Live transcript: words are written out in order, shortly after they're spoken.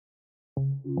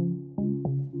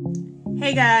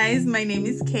Hey guys, my name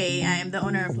is Kay. I am the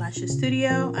owner of Lash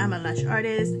Studio. I'm a lash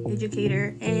artist,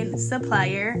 educator, and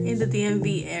supplier in the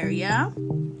DMV area.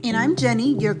 And I'm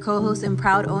Jenny, your co-host and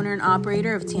proud owner and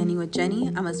operator of Tanning with Jenny.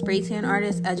 I'm a spray tan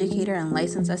artist, educator, and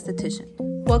licensed esthetician.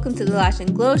 Welcome to the Lash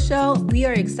and Glow Show. We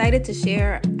are excited to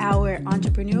share our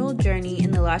entrepreneurial journey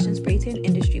in the lash and spray tan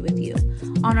industry with you.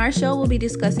 On our show, we'll be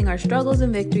discussing our struggles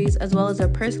and victories, as well as our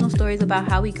personal stories about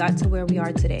how we got to where we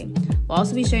are today. We'll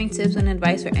also be sharing tips and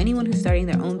advice for anyone who's starting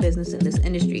their own business in this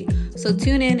industry. So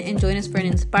tune in and join us for an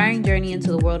inspiring journey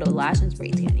into the world of lash and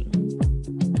spray tanning.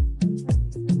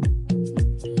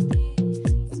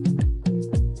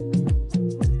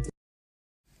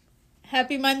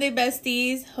 Happy Monday,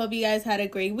 besties. Hope you guys had a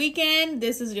great weekend.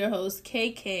 This is your host,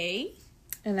 KK.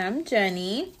 And I'm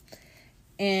Jenny.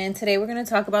 And today we're going to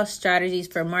talk about strategies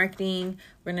for marketing.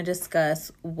 We're going to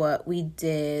discuss what we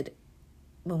did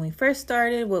when we first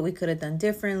started, what we could have done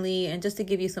differently, and just to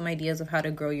give you some ideas of how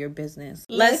to grow your business.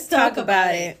 Let's talk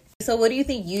about it. So what do you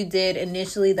think you did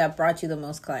initially that brought you the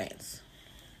most clients?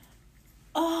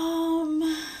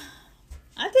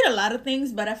 I did a lot of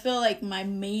things, but I feel like my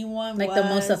main one was the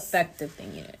most effective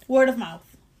thing you did. Word of mouth.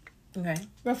 Okay.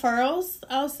 Referrals,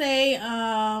 I'll say.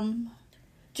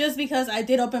 Just because I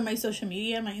did open my social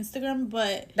media, my Instagram,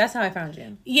 but that's how I found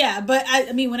you. Yeah, but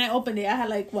I mean, when I opened it, I had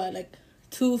like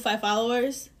 5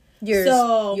 followers.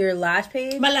 Your lash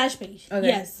page? My lash page. Okay.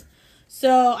 Yes.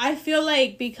 So I feel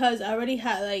like because I already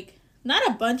had not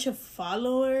a bunch of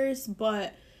followers,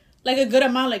 but a good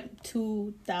amount,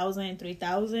 2,000,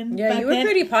 3,000. Yeah, you were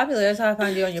pretty popular. That's how I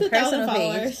found you on your personal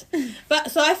page. But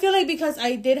so I feel like because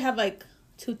I did have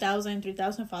 2,000,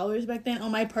 3,000 followers back then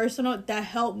on my personal, that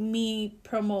helped me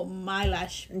promote my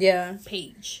lash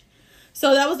page.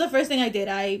 So that was the first thing I did.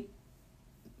 I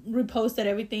reposted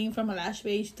everything from a lash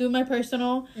page to my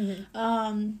personal. Mm-hmm.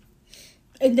 And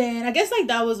then I guess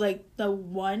that was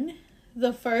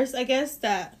the first, I guess,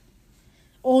 that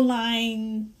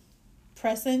online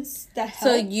presence that helped.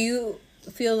 So you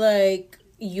feel like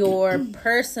your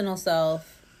personal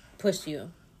self pushed you?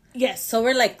 Yes. So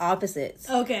we're opposites.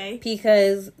 Okay.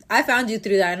 Because I found you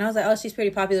through that and I was like, oh, she's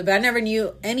pretty popular, but I never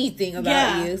knew anything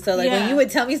about you. So when you would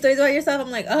tell me stories about yourself,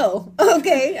 I'm like, oh,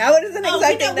 okay. I wasn't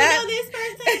expecting that. We know this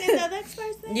person and the next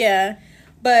person. Yeah.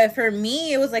 But for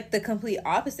me, it was the complete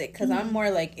opposite because I'm more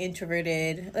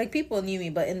introverted. People knew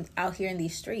me, but out here in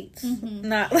these streets. Mm-hmm.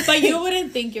 Not But you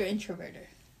wouldn't think you're introverted.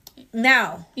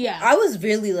 Now. Yeah. I was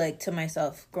really to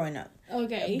myself growing up.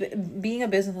 Okay. Being a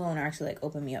business owner actually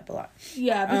opened me up a lot.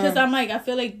 Yeah, because I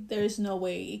feel like there's no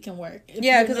way it can work.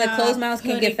 Yeah, because closed mouths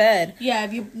can get fed. Yeah,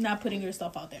 if you're not putting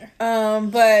yourself out there.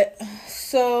 But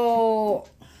so,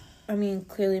 I mean,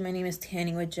 clearly my name is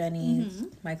Tanning with Jenny. Mm-hmm.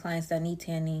 My clients that need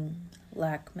tanning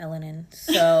lack melanin,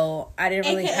 so I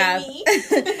didn't really have.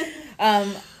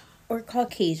 We're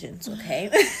Caucasians, okay?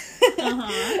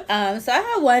 Uh-huh. So I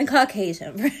had one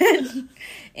Caucasian friend,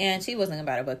 and she wasn't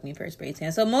about to book me for a spray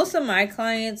tan. So most of my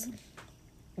clients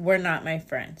were not my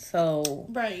friends. So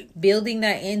building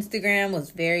that Instagram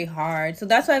was very hard. So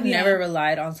that's why I've never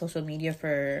relied on social media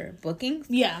for bookings.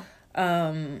 Yeah.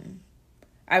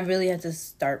 I really had to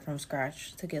start from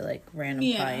scratch to get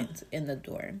random clients in the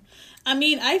door. I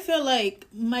mean, I feel like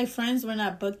my friends were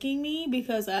not booking me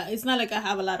because it's not like I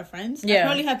have a lot of friends. Yeah. I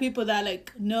probably have people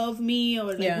that know of me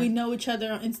or we know each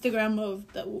other on Instagram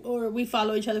or we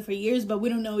follow each other for years, but we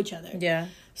don't know each other. Yeah.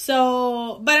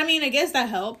 So, but I mean, I guess that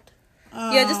helped.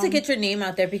 Just to get your name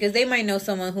out there because they might know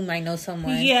someone who might know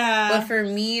someone. Yeah. But for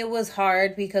me, it was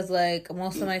hard because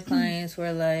most of my clients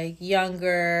were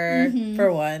younger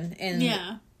for one, and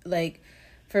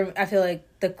I feel like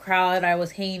the crowd I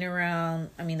was hanging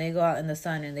around, I mean, they go out in the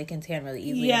sun and they can tan really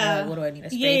easily. Yeah. And what do I need a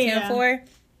spray tan for?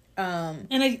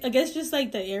 And I guess just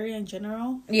the area in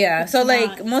general. Yeah. So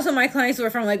most of my clients were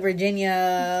from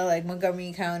Virginia,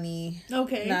 Montgomery County.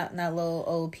 Okay. Not little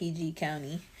old PG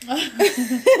County.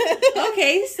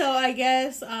 Okay, so I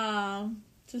guess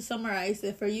to summarize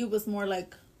it, for you was more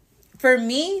for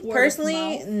me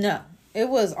personally, no. It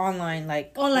was online,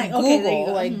 online.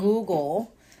 Google, okay,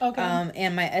 Google. Okay.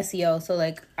 And my SEO. So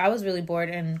I was really bored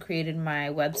and created my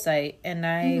website, and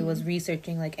I was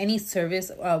researching any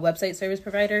service, website service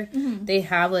provider. Mm-hmm. They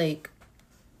have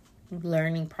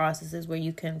learning processes where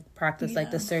you can practice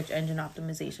the search engine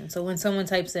optimization. So when someone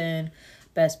types in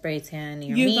best spray tan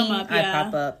near me, I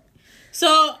pop up.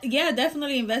 So yeah,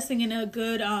 definitely investing in a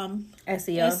good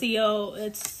SEO.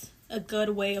 It's a good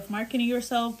way of marketing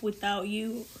yourself without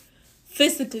you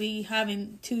physically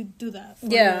having to do that for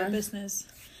your business.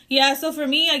 Yeah, so for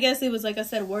me, I guess it was, like I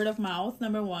said, word of mouth,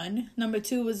 number one. Number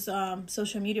two was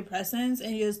social media presence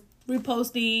and just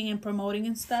reposting and promoting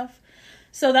and stuff.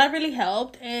 So that really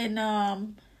helped. And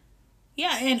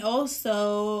yeah, and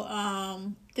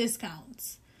also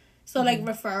discounts. So like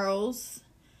referrals,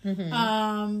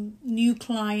 new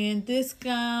client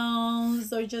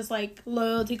discounts, or just like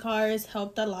loyalty cards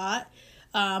helped a lot.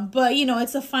 But you know,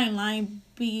 it's a fine line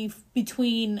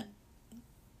between,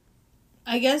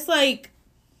 I guess, like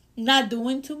not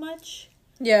doing too much.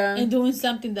 Yeah. And doing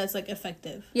something that's, like,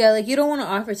 effective. Yeah, like, you don't want to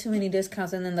offer too many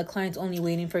discounts and then the client's only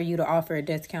waiting for you to offer a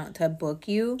discount to book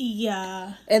you.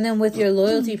 Yeah. And then with your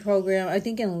loyalty program, I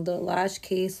think in the Lash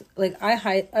case, like,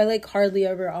 I like, hardly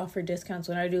ever offer discounts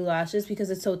when I do lashes because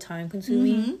it's so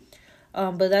time-consuming.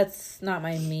 But that's not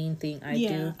my main thing I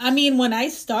do. I mean, when I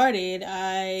started,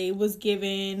 I was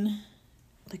given,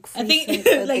 like,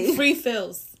 free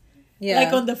fills. Yeah.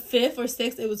 Like, on the 5th or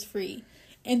 6th, it was free.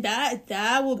 And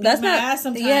that will be mad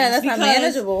sometimes. Yeah, that's not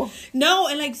manageable. No,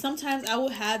 and like sometimes I will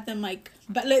have them like,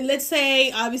 but let's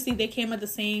say obviously they came at the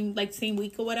same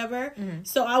week or whatever.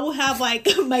 So I will have like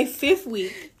my 5th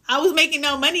week. I was making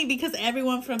no money because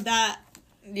everyone from that.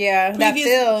 Yeah, that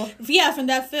fill. Yeah, from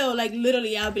that fill, like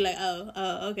literally, I'll be like,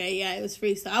 oh, okay, yeah, it was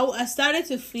free. So I started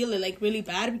to feel it like really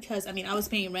bad because I mean I was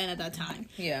paying rent at that time.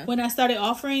 Yeah. When I started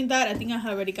offering that, I think I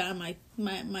had already gotten my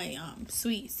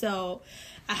suite, so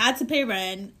I had to pay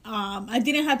rent. I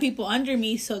didn't have people under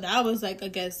me, so that was like I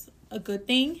guess a good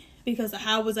thing because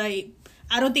how was I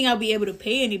don't think I'll be able to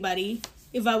pay anybody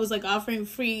if I was like offering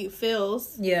free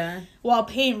fills. Yeah. While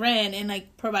paying rent and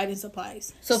like providing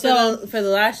supplies. So for the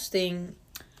lash thing,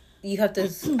 you have to.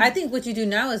 I think what you do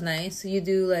now is nice. You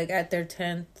do like at their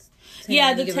 10th.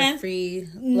 Yeah, the 10th free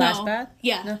lash bath.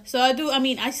 Yeah. No? So I do. I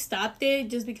mean, I stopped it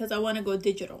just because I want to go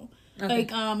digital. Okay.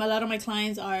 Like a lot of my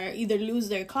clients are either lose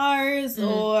their cars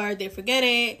or they forget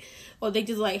it or they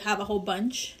just like have a whole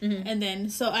bunch and then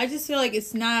so I just feel like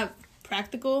it's not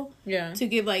practical to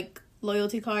give like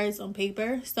loyalty cards on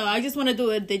paper. So I just want to do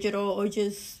it digital or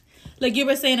just like you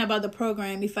were saying about the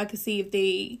program, if I could see if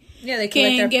they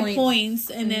can get points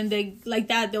and then they like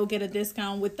that they'll get a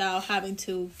discount without having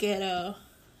to get a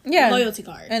loyalty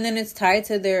card. And then it's tied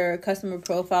to their customer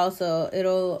profile, so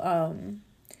it'll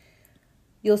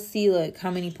you'll see like how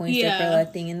many points they're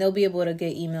collecting, and they'll be able to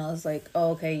get emails like,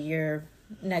 "Oh, okay, your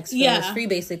next fill is free,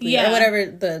 basically, or whatever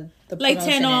the like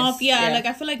 10 off." Yeah, like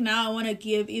I feel like now I want to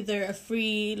give either a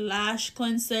free lash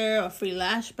cleanser or free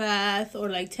lash bath or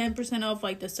like 10% off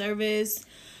like the service,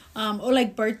 or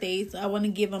like birthdays. I want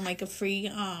to give them like a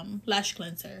free lash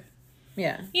cleanser.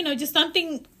 Yeah, you know, just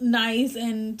something nice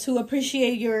and to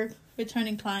appreciate your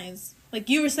returning clients. Like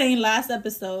you were saying last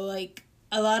episode, like.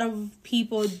 A lot of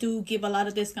people do give a lot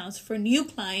of discounts for new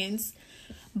clients,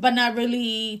 but not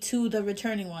really to the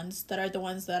returning ones that are the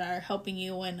ones that are helping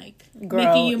you and like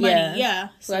making you money. Yeah.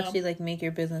 So actually like make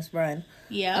your business run.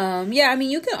 Yeah. Yeah, I mean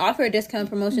you can offer a discount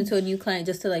promotion to a new client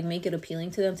just to like make it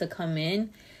appealing to them to come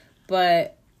in.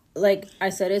 But like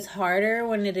I said, it's harder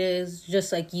when it is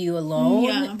just like you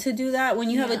alone to do that. When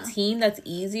you have a team, that's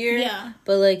easier. Yeah.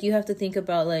 But like you have to think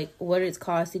about like what it's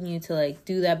costing you to like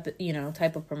do that, you know,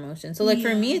 type of promotion. So like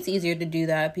for me, it's easier to do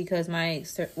that because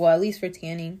at least for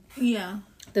tanning. Yeah.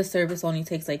 The service only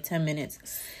takes like 10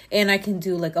 minutes, and I can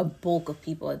do like a bulk of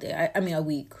people a day. I mean a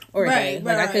week or a day.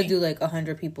 Like I could do like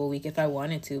 100 people a week if I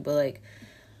wanted to, but like.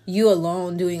 You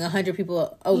alone doing 100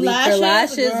 people a week for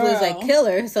lashes was like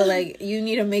killer. So like you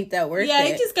need to make that work. Yeah,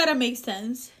 it just gotta make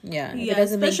sense. Yeah, if it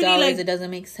doesn't make dollars, like, it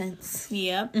doesn't make sense.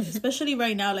 Yeah, especially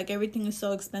right now, like everything is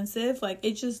so expensive. Like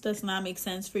it just does not make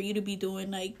sense for you to be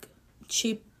doing like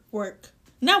cheap work,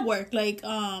 not work. Like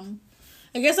I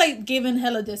guess like giving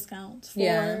hella discounts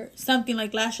for something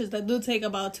like lashes that do take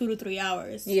about 2 to 3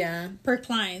 hours. Yeah, per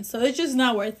client. So it's just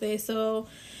not worth it. So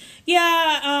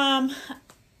yeah,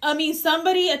 I mean,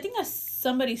 I think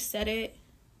somebody said it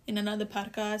in another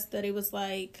podcast that it was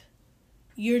like,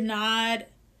 you're not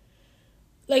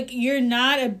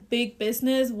a big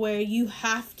business where you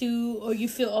have to, or you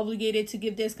feel obligated to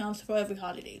give discounts for every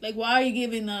holiday. Like, why are you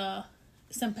giving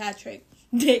St. Patrick's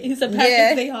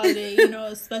Day holiday, you know,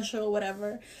 a special,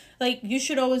 whatever. Like, you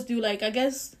should always do, like, I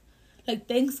guess, like,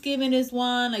 Thanksgiving is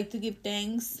one, like, to give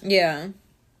thanks. Yeah.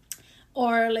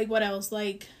 Or, like, what else?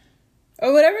 Like...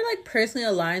 Or whatever, like, personally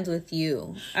aligns with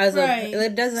you.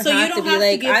 It doesn't have to be,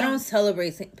 like, I don't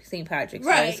celebrate St. Patrick's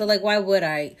Day. So, like, why would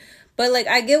I? But, like,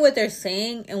 I get what they're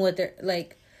saying and what they're,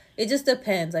 like, it just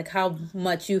depends, like, how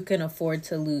much you can afford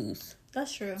to lose.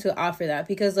 That's true. To offer that.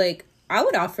 Because, like, I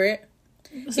would offer it.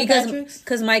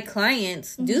 Because my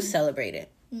clients do celebrate it.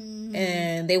 Mm-hmm.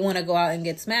 And they want to go out and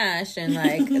get smashed. And,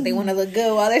 like, they want to look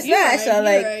good while they're smashed.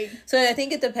 So I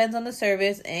think it depends on the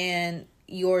service and...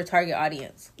 your target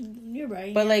audience. You're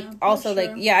right. But like also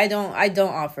like I don't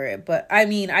offer it, but I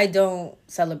mean I don't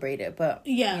celebrate it, but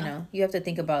you know, you have to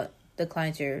think about the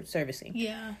clients you're servicing.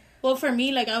 Yeah. Well, for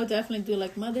me, like I would definitely do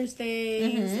like Mother's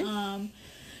Day.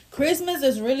 Christmas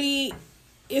is really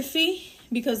iffy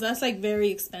because that's like very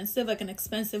expensive, like an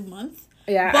expensive month.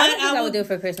 Yeah, but I would do it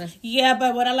for Christmas. Yeah,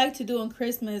 but what I like to do on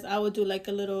Christmas, I would do like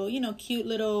a little, you know, cute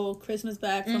little Christmas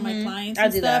bag for my clients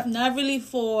and stuff. Not really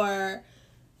for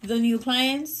the new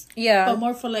clients. Yeah. But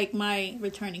more for like my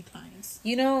returning clients.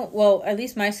 You know, well, at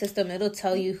least my system, it'll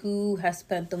tell you who has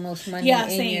spent the most money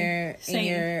in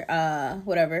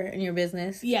your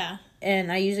business. Yeah.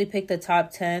 And I usually pick the top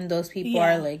 10. Those people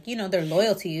are like, you know, they're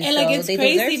loyal to you. And like, it's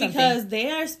crazy because they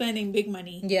are spending big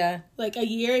money. Yeah. Like a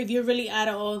year, if you really add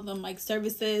all of them, like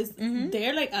services,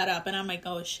 they're like add up. And I'm like,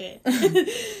 oh shit.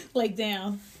 Like,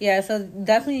 damn. Yeah. So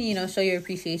definitely, you know, show your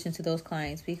appreciation to those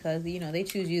clients because, you know, they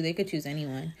choose you. They could choose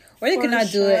anyone. Or they could not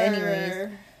do it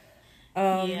anyways.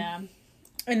 Yeah.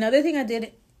 Another thing I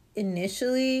did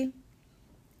initially,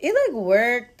 it like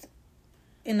worked.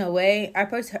 In a way, I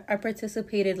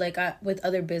participated like with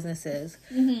other businesses.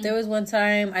 There was one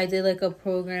time I did like like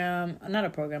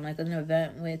an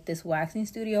event with this waxing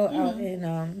studio out in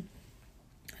I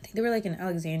think they were like in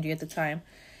Alexandria at the time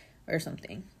or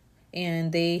something,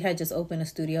 and they had just opened a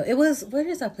studio. It was, where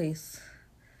is that place?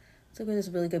 It's like where this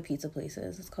really good pizza place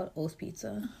is. It's called O's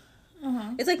Pizza.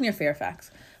 It's like near Fairfax,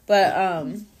 but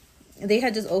they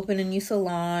had just opened a new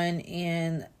salon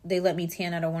and they let me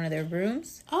tan out of one of their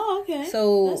rooms. Oh, okay.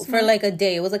 So that's for like a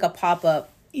day, it was like a pop-up.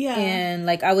 Yeah. And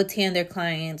like I would tan their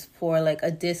clients for like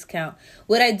a discount.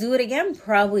 Would I do it again?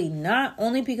 Probably not.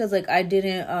 Only because like I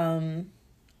didn't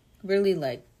really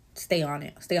like stay on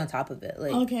top of it.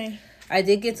 Like, okay. I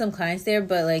did get some clients there,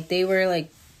 but like they were like,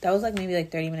 that was like maybe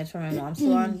like 30 minutes from my mom's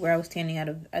salon where I was tanning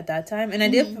at that time. And I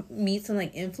did meet some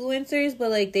like influencers, but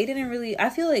like they didn't really,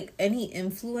 I feel like any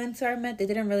influencer I met, they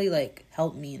didn't really like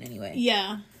help me in any way.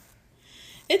 Yeah.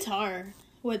 It's hard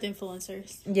with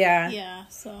influencers. Yeah. Yeah.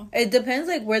 So it depends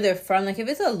like where they're from. Like if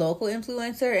it's a local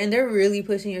influencer and they're really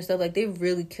pushing your stuff, like they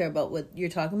really care about what you're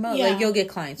talking about, like you'll get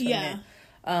clients from it.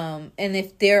 And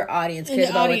if their audience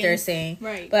cares about what they're saying.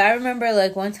 Right. But I remember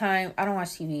like one time, I don't watch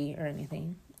TV or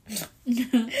anything.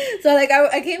 So like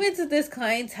I came into this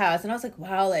client's house and I was like,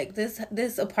 wow, like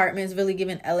this apartment is really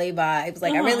giving LA vibes.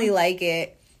 Like I really like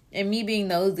it. And me being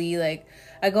nosy, like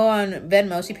I go on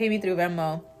Venmo. She paid me through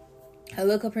Venmo. I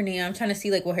look up her name. I'm trying to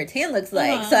see like what her tan looks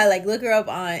like. So I like look her up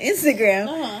on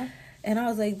Instagram. And I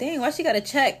was like, dang, why she got a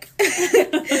check? Like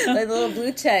a little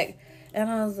blue check. And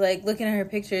I was like looking at her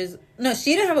pictures. No,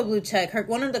 she didn't have a blue check.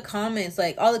 One of the comments,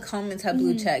 like all the comments had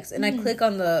blue checks. And I click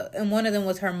on and one of them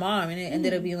was her mom. And it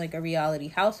ended up being like a reality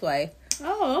housewife.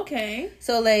 Oh, okay.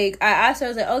 So like I asked her, I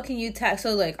was like, oh, can you tag?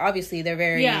 So like obviously they're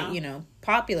very, you know,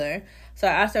 popular. So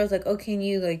I asked her, I was like, oh, can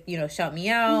you like, you know, shout me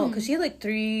out? Because she had like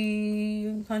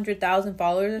 300,000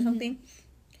 followers or something.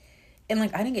 And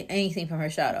like I didn't get anything from her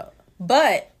shout out.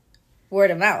 But word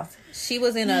of mouth. She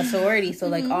was in a sorority, so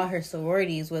like all her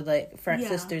sororities would like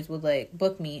sisters would like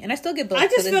book me, and I still get booked. I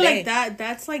just feel like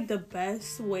that's like the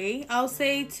best way, I'll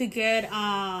say, to get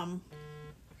I'm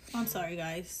sorry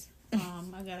guys,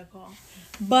 I gotta call,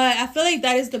 but I feel like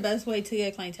that is the best way to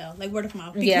get clientele, like word of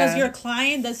mouth, because your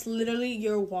client, that's literally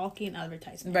your walking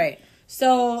advertisement, right?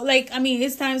 So, like, I mean,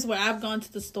 it's times where I've gone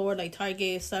to the store, like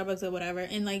Target, Starbucks, or whatever,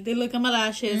 and, like, they look at my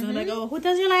lashes, and they're like, oh, who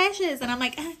does your lashes? And I'm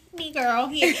like, me, girl.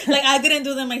 Here. Like, I didn't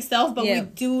do them myself, but we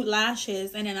do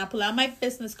lashes, and then I pull out my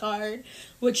business card,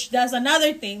 which that's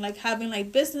another thing, like, having,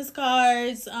 like, business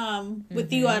cards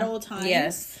with you at all times.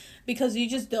 Yes. Because you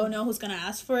just don't know who's going to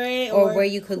ask for it. Or where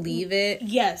you could leave it.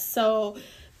 Yes. So,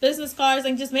 business cards,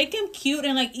 and just make them cute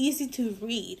and, like, easy to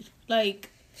read. Like,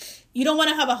 you don't want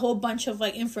to have a whole bunch of,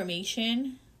 like,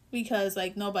 information because,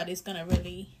 like, nobody's going to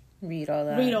really read all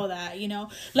that, you know?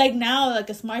 Like, now, like,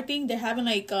 a smart thing, they're having,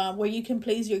 like, where you can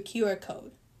place your QR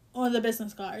code on the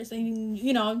business cards. And,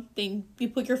 you know, you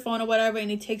put your phone or whatever,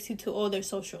 and it takes you to all their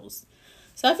socials.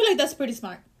 So I feel like that's pretty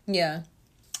smart. Yeah.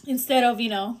 Instead of, you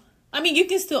know, I mean, you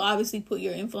can still obviously put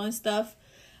your influence stuff,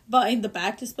 but in the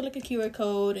back, just put like a QR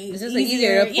code. It's just like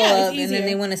easier to pull up, and then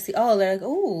they want to see. Oh, they're like,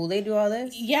 oh, they do all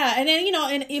this. Yeah, and then, you know,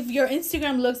 and if your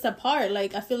Instagram looks the part,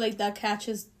 like, I feel like that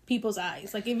catches people's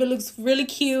eyes. Like, if it looks really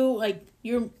cute, like,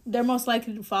 they're most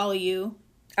likely to follow you.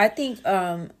 I think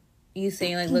you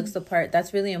saying like looks the part,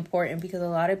 that's really important, because a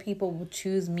lot of people will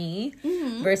choose me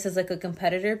versus like a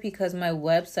competitor, because my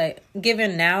website,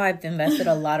 given now I've invested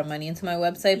a lot of money into my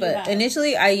website, but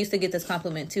initially I used to get this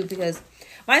compliment too, because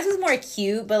mine was more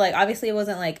cute, but like obviously it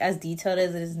wasn't like as detailed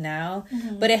as it is now,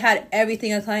 but it had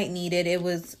everything a client needed. It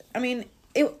was, I mean,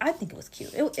 I think it was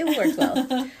cute. It worked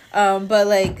well. But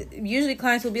like usually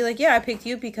clients will be like, yeah, I picked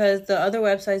you because the other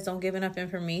websites don't give enough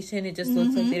information. It just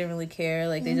looks like they didn't really care.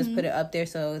 Like they just put it up there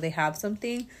so they have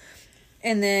something.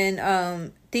 And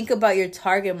then think about your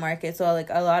target market. So like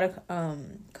a lot of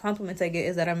compliments I get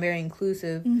is that I'm very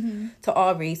inclusive to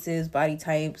all races, body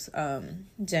types,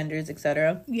 genders,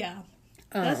 etc. Yeah,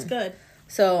 that's good.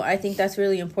 So I think that's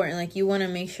really important. Like you want to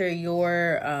make sure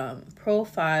your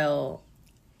profile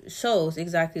shows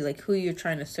exactly like who you're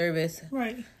trying to service.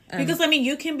 Right. Because I mean,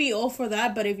 you can be all for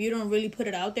that, but if you don't really put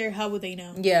it out there, how would they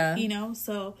know? Yeah. You know?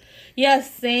 So, yeah,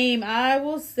 same. I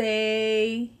will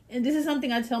say, and this is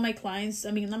something I tell my clients,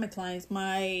 I mean, not my clients,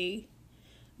 my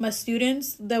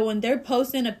students, that when they're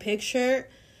posting a picture,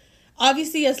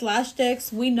 obviously as lash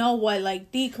techs, we know what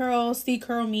like D curl, C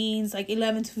curl means, like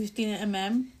 11 to 15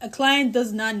 mm. A client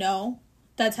does not know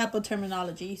that type of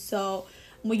terminology. So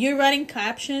when you're writing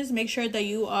captions, make sure that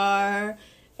you are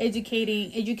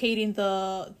educating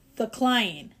the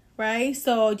client, right?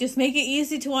 So just make it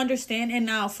easy to understand. And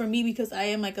now for me, because I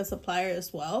am like a supplier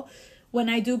as well, when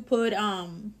I do put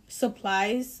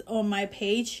supplies on my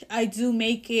page, I do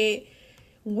make it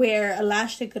where a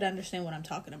lash tech could understand what I'm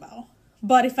talking about.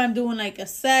 But if I'm doing like a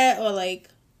set or like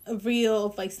a reel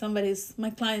of like my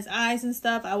client's eyes and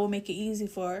stuff, I will make it easy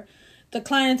for the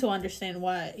client to understand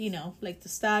what, you know, like the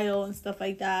style and stuff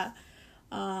like that.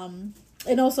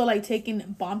 And also like taking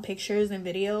bomb pictures and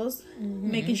videos,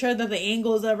 making sure that the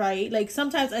angles are right. Like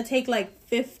sometimes I take like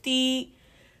 50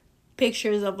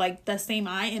 pictures of like the same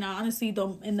eye, and I honestly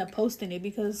don't end up posting it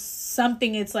because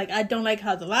it's like I don't like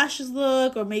how the lashes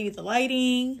look, or maybe the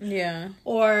lighting,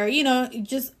 or you know,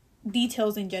 just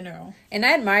details in general. And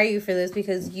I admire you for this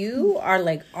because you are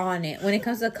like on it when it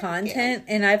comes to content.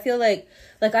 And I feel like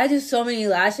I do so many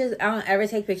lashes, I don't ever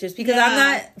take pictures because I'm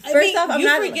not, I'm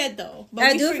not, forget though, but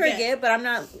I do forget, but I'm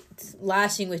not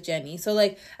lashing with Jenny. So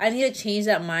like I need to change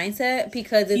that mindset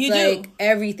because it's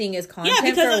everything is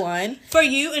content for one. For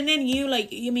you, and then you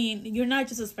like, you mean, you're not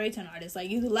just a spray tan artist. Like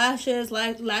you do lashes,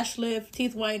 lash lift,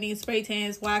 teeth whitening, spray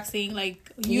tans, waxing,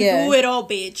 like you do it all,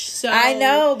 bitch. So I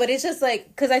know, but it's just like,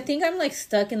 because I think I'm like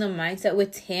stuck in the mindset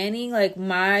with tanning, like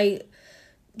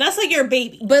that's like your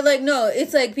baby. But like no,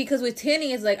 it's like because with tanning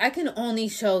it's like I can only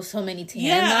show so many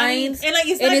tan lines, and like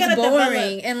it's boring.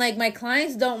 Develop. And like my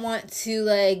clients don't want to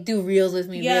like do reels with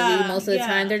me really most of the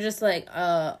time. They're just like,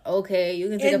 okay, you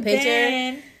can take a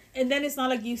picture. And then it's not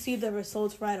like you see the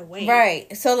results right away.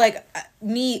 Right. So, like,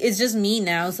 it's just me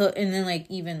now. So, and then, like,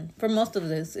 even for most of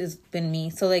this, it's been me.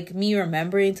 So, like, me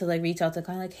remembering to, like, reach out to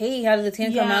kind of like, hey, how did the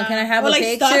tan come out? Can I have a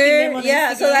picture?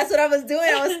 Yeah. So, that's what I was doing.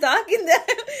 I was stalking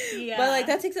them. But, like,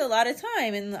 that takes a lot of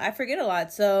time. And I forget a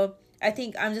lot. So, I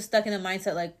think I'm just stuck in a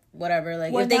mindset, like, whatever.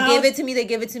 Like, if they give it to me, they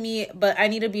give it to me. But I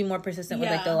need to be more persistent with,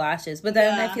 like, the lashes. But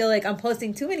then I feel like I'm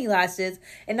posting too many lashes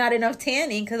and not enough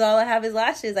tanning because all I have is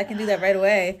lashes. I can do that right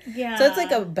away. Yeah. So it's,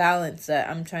 like, a balance that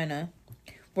I'm trying to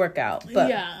work out. But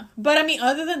yeah. But, I mean,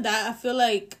 other than that, I feel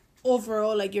like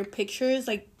overall, like, your pictures,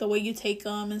 like, the way you take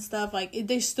them and stuff, like,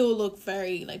 they still look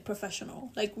very, like,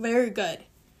 professional. Like, very good.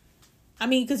 I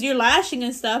mean, because you're lashing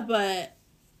and stuff, but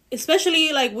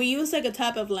especially, like, we use, like, a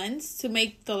type of lens to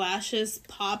make the lashes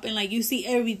pop and, like, you see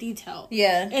every detail.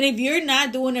 Yeah. And if you're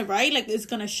not doing it right, like, it's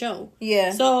gonna show.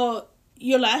 Yeah. So,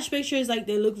 your lash pictures, like,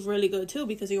 they look really good, too,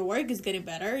 because your work is getting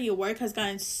better. Your work has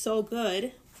gotten so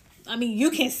good. I mean,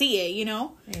 you can see it, you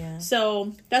know? Yeah.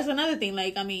 So, that's another thing.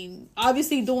 Like, I mean,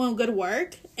 obviously doing good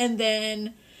work and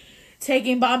then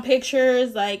taking bomb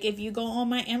pictures. Like, if you go on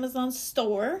my Amazon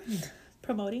store...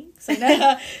 promoting, so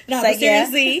no, but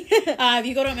seriously, if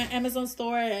you go to an Amazon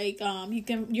store, like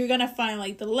you're gonna find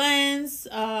like the lens,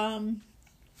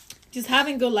 just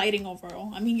having good lighting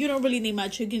overall. I mean, you don't really need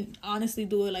much. You can honestly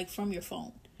do it like from your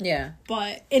phone. Yeah.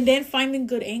 And then finding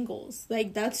good angles,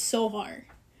 like that's so hard.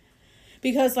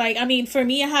 Because, like, I mean, for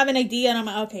me, I have an idea, and I'm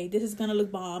like, okay, this is gonna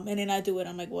look bomb, and then I do it,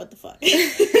 I'm like, what the fuck?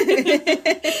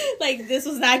 Like, this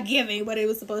was not giving what it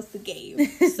was supposed to give.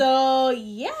 So,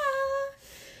 yeah.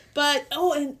 But,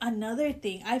 and another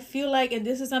thing, I feel like, and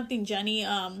this is something Jenny,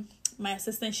 my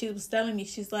assistant, she was telling me,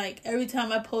 she's like, every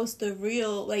time I post a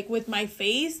reel, like, with my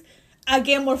face, I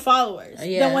get more followers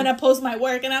than when I post my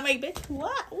work. And I'm like, bitch,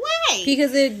 what? Why?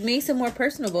 Because it makes it more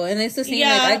personable. And it's the same,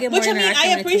 like, I get more interaction.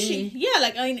 I appreciate,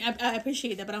 like, I mean, I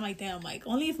appreciate that. But I'm like, damn, like,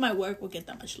 only if my work will get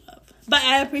that much love. But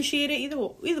I appreciate it either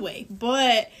way.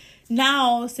 But...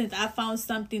 now, since I found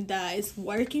something that is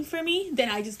working for me, then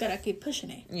I just gotta keep pushing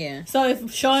it. Yeah. So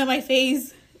if showing my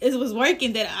face was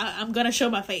working, then I'm gonna show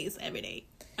my face every day.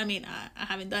 I mean, I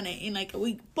haven't done it in like a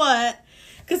week, but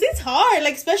because it's hard,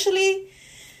 like especially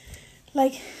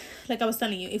like like I was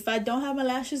telling you, if I don't have my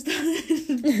lashes done,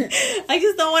 I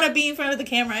just don't want to be in front of the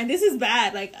camera. And this is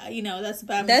bad. Like, you know, that's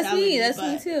bad. That's me. That's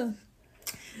me too.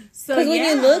 So because when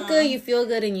you look good, you feel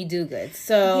good and you do good.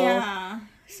 So yeah.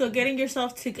 So getting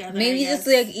yourself together. Maybe just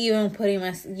like even putting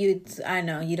I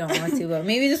know you don't want to, but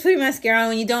maybe just putting mascara on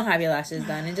when you don't have your lashes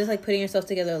done, and just like putting yourself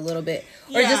together a little bit,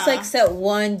 or just like set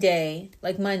one day,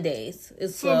 like Mondays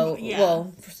is slow.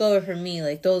 Well, slower for me.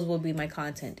 Like those will be my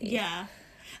content days. Yeah,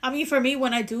 I mean for me,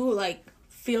 when I do like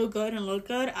feel good and look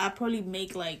good, I probably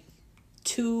make like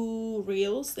 2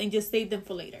 reels and just save them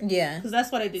for later. Yeah, because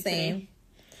that's what I did today.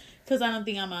 Because I don't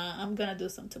think I'm gonna do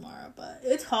some tomorrow. But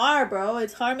it's hard, bro.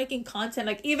 It's hard making content.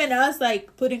 Like, even us,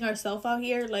 like, putting ourselves out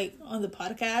here, like, on the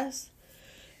podcast.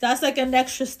 That's, like, an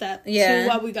extra step to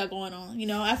what we got going on. You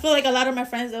know? I feel like a lot of my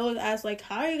friends, they always ask, like,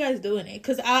 how are you guys doing it?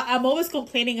 Because I'm always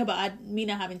complaining about me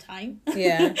not having time.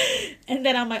 Yeah. And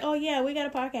then I'm like, oh, yeah, we got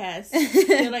a podcast.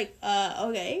 They're like,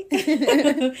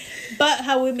 okay. But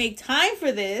how we make time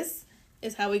for this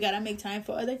is how we gotta make time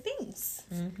for other things.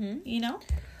 Mm-hmm. You know?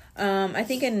 I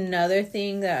think another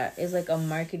thing that is like a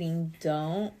marketing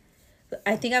don't.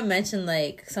 I think I mentioned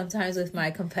like sometimes with my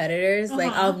competitors,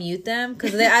 like I'll mute them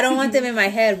because I don't want them in my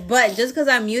head. But just because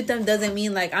I mute them doesn't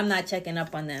mean like I'm not checking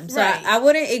up on them. So I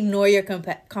wouldn't ignore your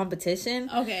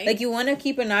competition. Okay, like you want to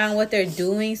keep an eye on what they're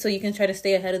doing so you can try to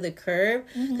stay ahead of the curve.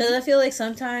 Because I feel like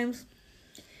sometimes.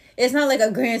 It's not like a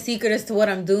grand secret as to what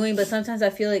I'm doing, but sometimes I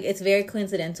feel like it's very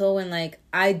coincidental when like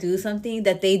I do something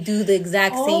that they do the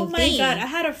exact same thing. Oh my God, I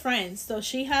had a friend. So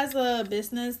she has a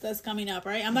business that's coming up,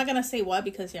 right? I'm not going to say what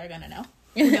because you're going to know.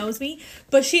 Who knows me?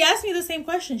 But she asked me the same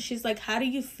question. She's like, how do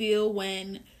you feel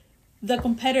when the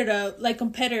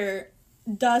competitor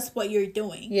does what you're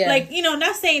doing? Yeah. Like, you know,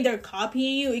 not saying they're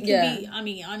copying you. It can be, I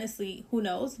mean, honestly, who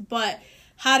knows? But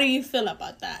how do you feel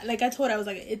about that? Like, I told her, I was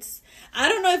like, I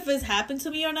don't know if it's happened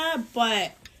to me or not,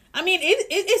 but, I mean,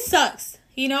 it sucks,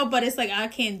 you know, but it's like, I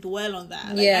can't dwell on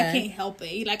that. Like, I can't help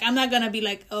it. Like, I'm not gonna be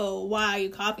like, oh, why are you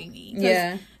copying me?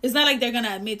 Yeah. It's not like they're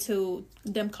gonna admit to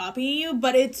them copying you,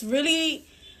 but it's really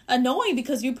annoying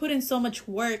because you put in so much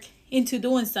work into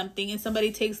doing something and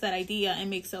somebody takes that idea and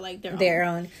makes it like their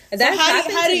own. That's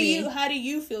so how do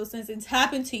you feel since it's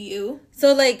happened to you?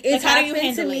 So like it's like,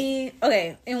 happened to me. It?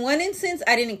 Okay, in one instance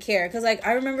I didn't care because like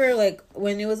I remember like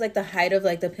when it was like the height of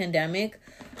like the pandemic,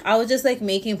 I was just like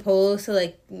making posts to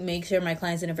like make sure my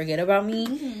clients didn't forget about me.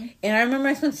 Mm-hmm. And I remember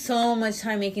I spent so much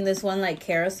time making this one like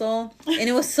carousel and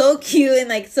it was so cute and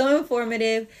like so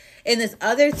informative. And this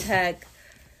other tech,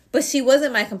 but she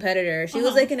wasn't my competitor. She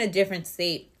was, like, in a different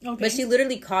state. Okay. But she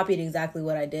literally copied exactly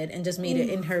what I did and just made it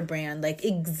in her brand. Like,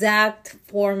 exact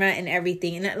format and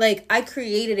everything. And, like, I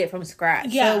created it from scratch.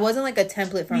 Yeah. So it wasn't, like, a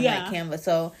template from, like, Canva.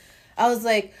 So I was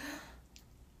like,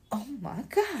 oh, my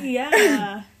God.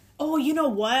 Yeah. Oh, you know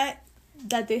what?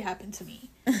 That did happen to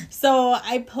me. So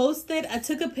I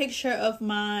took a picture of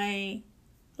my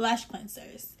lash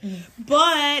cleansers,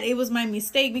 but it was my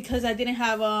mistake because I didn't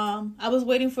have I was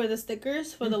waiting for the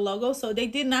stickers for the logo, so they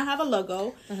did not have a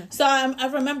logo. So I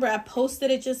remember I posted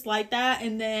it just like that,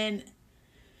 and then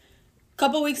a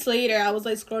couple weeks later I was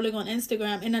like scrolling on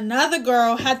Instagram and another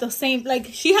girl had the same, like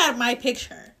she had my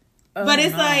picture, but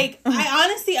it's like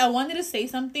I wanted to say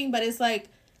something, but it's like,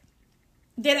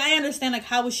 then I understand, like,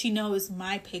 how would she know it's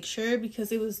my picture?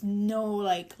 Because it was no,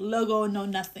 like, logo, no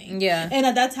nothing. Yeah. And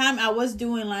at that time, I was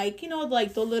doing, like, you know,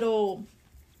 like, the little,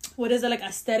 what is it, like,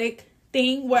 aesthetic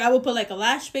thing where I would put, like, a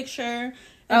lash picture. And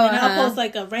then I'll post,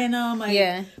 like, a random, like,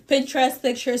 Pinterest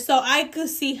picture. So I could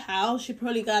see how she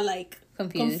probably got, like,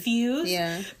 confused.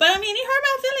 Yeah. But, I mean, it hurt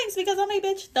my feelings because I'm like,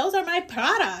 bitch, those are my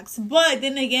products. But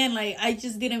then again, like, I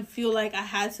just didn't feel like I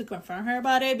had to confront her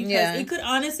about it because it could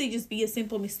honestly just be a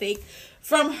simple mistake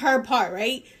from her part,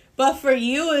 right? But for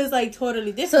you, it's like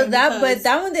totally different. So but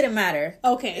that one didn't matter.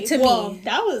 Okay, to me,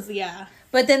 that was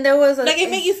But then there was like it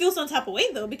made you feel some type of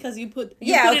way though because you put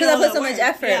because I put so much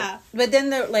effort. Yeah. But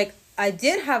then I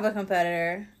did have a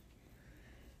competitor.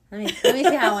 Let me see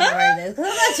how I want to word this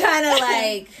because I'm not trying to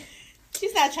like.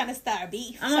 She's not trying to start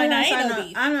beef. But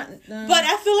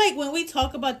I feel like when we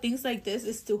talk about things like this,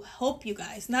 it's to help you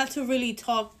guys, not to really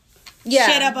talk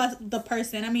shit about the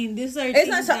person. I mean, these are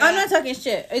I'm not talking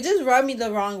shit. It just rubbed me the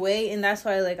wrong way, and that's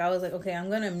why like I was like, okay, I'm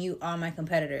gonna mute all my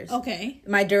competitors. Okay.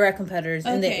 My direct competitors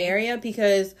in the area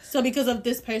because of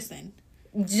this person.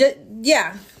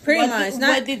 Pretty much.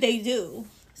 What did they do?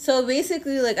 So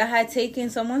basically, like I had taken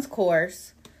someone's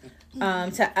course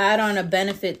to add on a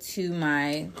benefit to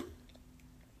my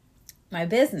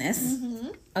business.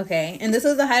 Okay, and this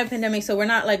was the height of pandemic, so we're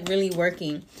not like really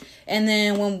working. And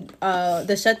then when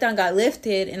the shutdown got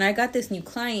lifted and I got this new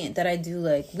client that I do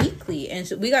like weekly, and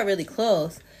we got really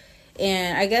close,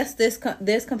 And I guess this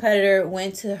competitor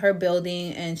went to her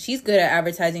building, and she's good at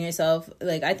advertising herself.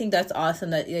 Like, I think that's awesome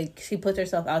that like she puts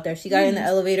herself out there. She got in the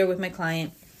elevator with my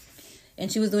client,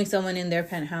 and she was doing someone in their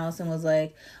penthouse and was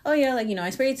like, oh yeah, like, you know,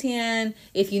 I spray tan.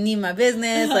 If you need my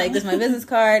business, like, this is my business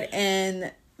card.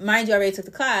 And mind you, I already took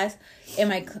the class.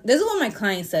 And this is what my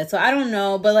client said. So I don't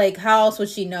know, but like, how else would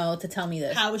she know to tell me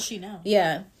this? How would she know?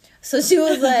 Yeah. So she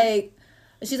was like,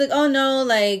 she's like, oh no,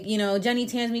 like, you know, Jenny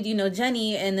tans me. Do you know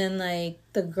Jenny? And then like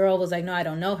the girl was like, no, I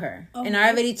don't know her. Oh. And I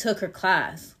already took her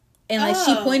class. And like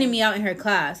she pointed me out in her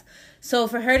class. So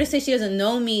for her to say she doesn't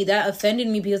know me, that offended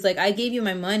me because like I gave you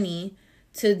my money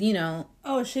to, you know.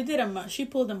 Oh, she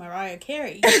pulled a Mariah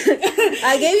Carey.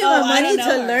 I gave you my money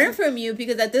to learn from you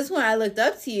because at this point I looked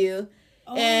up to you.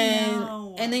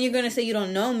 Oh, and then you're gonna say you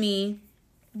don't know me.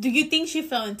 Do you think she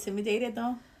felt intimidated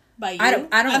though by you?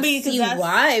 I don't see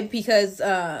why, because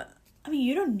I mean,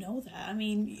 you don't know that. I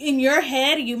mean, in your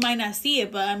head you might not see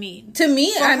it, but I mean,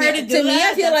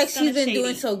 I feel like she's been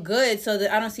doing so good, so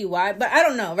that I don't see why. But I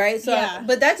don't know, right? So, yeah.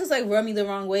 But that just like rubbed me the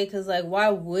wrong way because like, why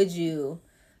would you?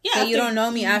 Yeah, say you don't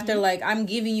know me after like I'm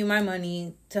giving you my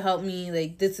money to help me,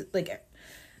 like this,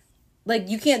 like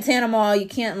you can't tan them all, you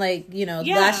can't like, you know,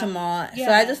 lash them all. Yeah.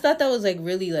 So I just thought that was like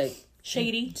really like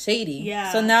shady.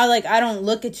 Yeah. So now like I don't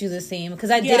look at you the same because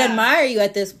I did admire you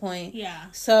at this point. Yeah.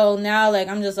 So now like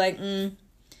I'm just like and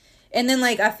then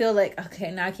like I feel like okay,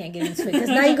 now I can't get into it because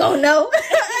now you gonna know.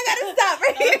 I gotta stop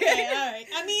right here. Okay, all right.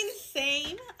 I mean,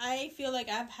 same. I feel like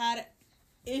I've had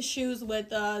issues with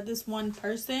this one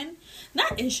person.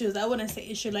 Not issues, I wouldn't say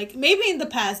issue, like maybe in the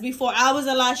past, before I was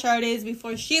a lash artist,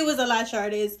 before she was a lash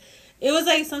artist, it was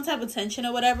like some type of tension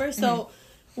or whatever. So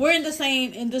we're in the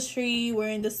same industry, we're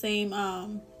in the same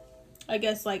I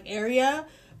guess like area,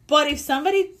 but if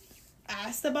somebody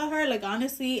asked about her, like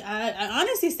honestly, I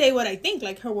honestly say what I think.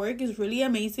 Like her work is really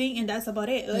amazing and that's about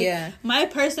it. Like, my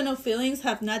personal feelings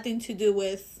have nothing to do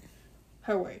with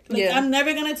her work. Like I'm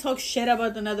never gonna talk shit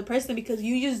about another person because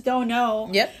you just don't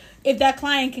know if that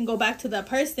client can go back to that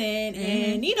person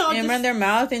and you know and run their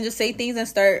mouth and just say things and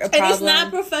start a problem. And it's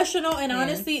not professional, and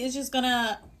honestly it's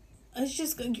gonna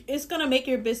make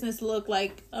your business look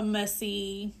like a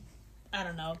messy, I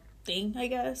don't know, thing, I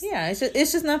guess. Yeah,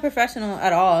 it's just not professional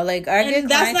at all. Like I get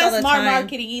that's clients all not the smart time.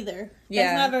 Marketing either.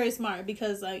 That's not very smart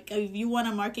because like if you want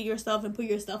to market yourself and put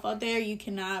your stuff out there, you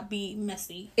cannot be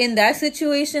messy. In that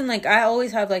situation, like I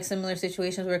always have like similar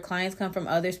situations where clients come from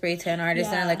other spray tan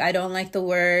artists and like I don't like the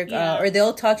work or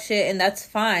they'll talk shit and that's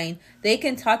fine. They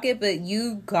can talk it, but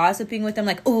you gossiping with them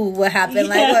like, ooh, what happened?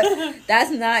 Like what?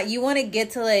 That's not. You want to get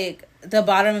to like the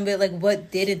bottom of it, like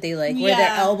what didn't they like? Were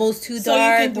their elbows too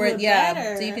dark?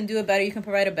 So you can do it better. You can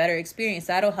provide a better experience.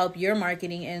 That'll help your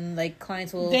marketing, and like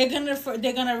clients will. They're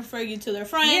gonna refer you to their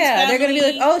friends. Yeah, family. They're gonna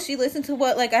be like, oh, she listened to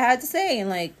what like I had to say and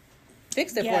like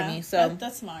fixed it for me. So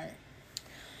that's smart.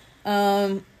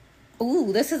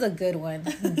 Ooh, this is a good one.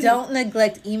 Don't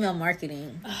neglect email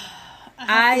marketing.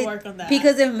 I have to work on that.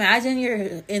 Because imagine your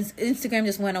Instagram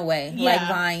just went away. Like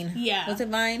Vine. Yeah. Was it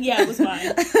Vine? Yeah, it was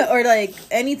Vine. Or like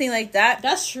anything like that.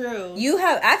 That's true. You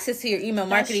have access to your email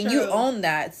marketing. You own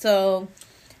that. So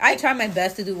I try my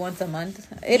best to do once a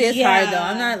month. It is hard though.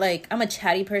 I'm not like, I'm a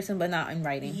chatty person, but not in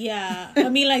writing. Yeah. I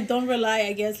mean, like, don't rely,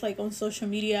 I guess, like on social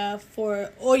media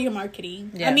for all your marketing.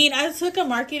 Yeah. I mean, I took a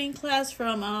marketing class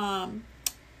from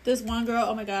this one girl.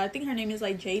 Oh my God. I think her name is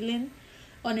like Jalen.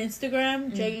 On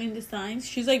Instagram, Jalen Designs.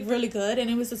 She's like really good, and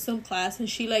it was a Zoom class, and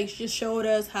she like just showed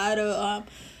us how to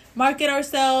market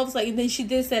ourselves. Like, and then she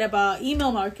did say about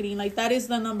email marketing, like that is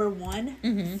the number one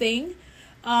thing.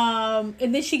 And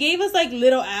then she gave us like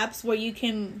little apps where you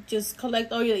can just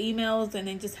collect all your emails and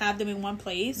then just have them in one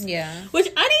place. Yeah, which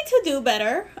I need to do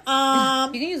better.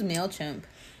 You can use MailChimp.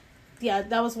 Yeah,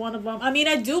 that was one of them. I mean,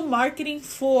 I do marketing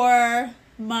for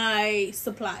my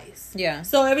supplies. Yeah.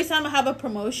 So every time I have a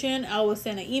promotion, I will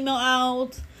send an email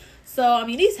out. So I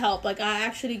mean, these help. Like I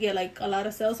actually get like a lot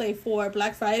of sales. Like for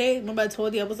Black Friday, remember I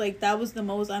told you I was like that was the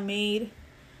most I made,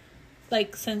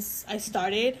 like since I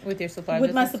started with your supplies.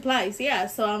 With my supplies, yeah.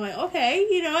 So I'm like, okay,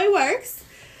 you know, it works.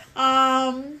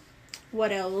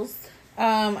 What else?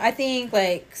 I think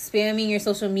like spamming your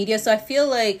social media. So I feel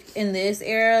like in this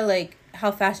era, like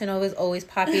how Fashion Nova is always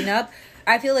popping up.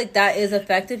 I feel like that is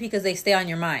effective because they stay on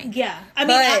your mind. Yeah. I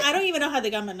mean, I don't even know how they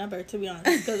got my number, to be honest.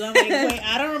 Because I'm like, wait,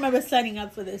 I don't remember signing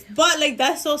up for this. But, like,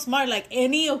 that's so smart. Like,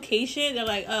 any occasion, they're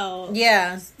like, oh.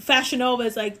 Yeah. Fashion Nova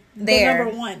is, like, the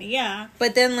number one. Yeah.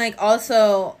 But then, like,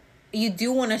 also, you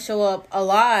do want to show up a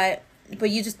lot, but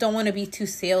you just don't want to be too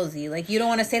salesy. Like, you don't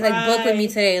want to say, like, book with me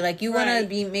today. Like, you want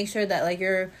to make sure that, like,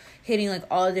 you're hitting, like,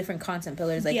 all the different content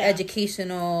pillars. Like,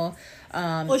 educational,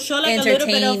 or show like a little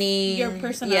bit of your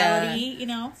personality, you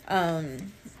know.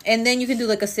 And then you can do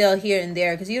like a sale here and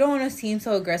there, because you don't want to seem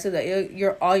so aggressive that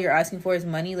you're all you're asking for is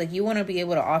money. Like, you want to be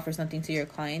able to offer something to your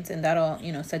clients, and that'll,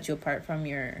 you know, set you apart from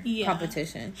your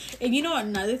competition. And you know,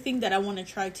 another thing that I want to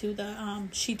try too that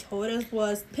she told us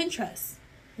was Pinterest.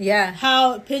 Yeah.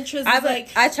 How Pinterest is like...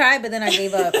 I tried, but then I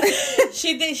gave up.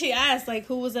 She asked, like,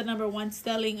 who was the number one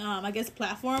selling, I guess,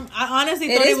 platform. I honestly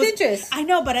thought it was Pinterest. I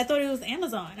know, but I thought it was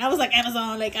Amazon. I was like,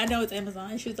 Amazon, like, I know it's Amazon.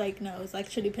 And she was like, no, it's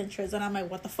actually Pinterest. And I'm like,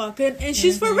 what the fuck? And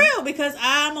she's for real, because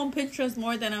I'm on Pinterest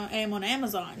more than I am on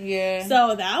Amazon. Yeah.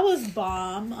 So that was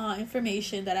bomb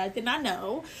information that I did not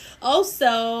know.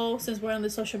 Also, since we're on the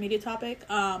social media topic,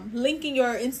 linking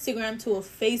your Instagram to a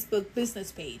Facebook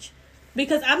business page.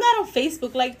 Because I'm not on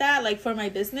Facebook like that, like for my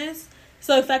business.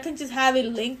 So if I can just have it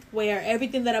linked where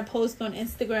everything that I post on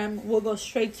Instagram will go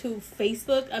straight to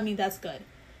Facebook, I mean, that's good.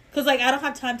 Because, like, I don't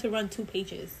have time to run 2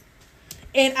 pages.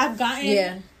 And I've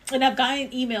gotten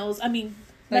emails, I mean,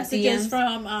 like messages DMs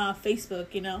from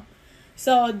Facebook, you know.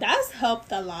 So that's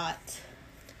helped a lot.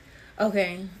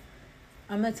 Okay.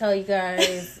 I'm going to tell you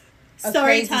guys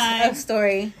a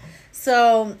story.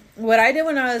 So, what I did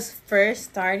when I was first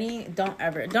starting, don't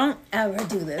ever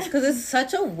do this, because it's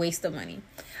such a waste of money.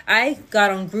 I got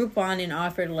on Groupon and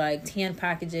offered, like, tan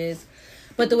packages.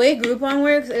 But the way Groupon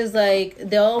works is, like,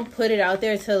 they'll put it out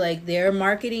there to, like, their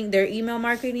email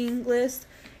marketing list.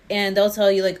 And they'll tell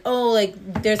you, like, oh, like,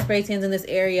 there's spray tans in this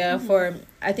area for,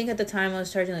 I think at the time I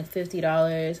was charging, like,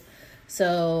 $50.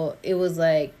 So, it was,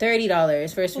 like,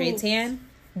 $30 for a spray tan.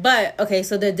 But, okay,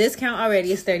 so the discount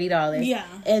already is $30. Yeah.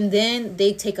 And then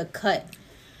they take a cut.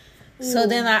 Ooh. So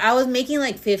then I was making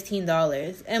like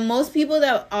 $15. And most people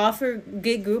that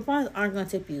get Groupons aren't going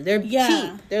to tip you. They're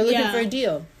cheap. They're looking for a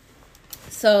deal.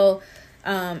 So,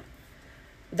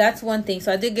 that's one thing.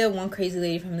 So I did get one crazy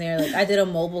lady from there. Like, I did a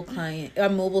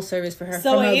mobile service for her.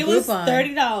 So it was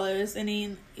 $30 and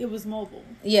then it was mobile.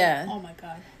 Yeah. Oh my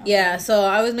God. Okay. Yeah. So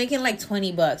I was making like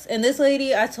 $20. And this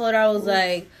lady, I told her, I was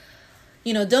like,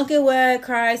 you know, don't get wet,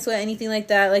 cry, sweat, anything like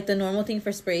that, like the normal thing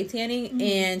for spray tanning. Mm-hmm.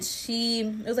 And she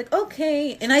was like,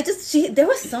 okay. And there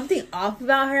was something off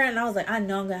about her, and I was like, I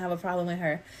know I'm gonna have a problem with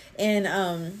her.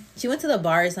 And she went to the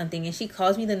bar or something, and she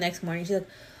calls me the next morning. She's like,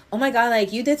 oh my God,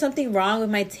 like, you did something wrong with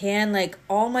my tan. Like,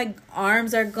 all my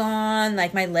arms are gone.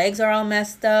 Like, my legs are all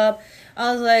messed up.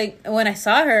 I was like, when I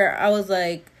saw her, I was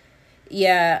like,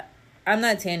 yeah, I'm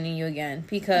not tanning you again,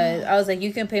 because I was like,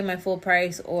 you can pay my full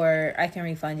price or I can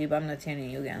refund you, but I'm not tanning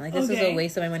you again. Like, this was a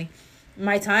waste of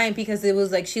my time, because it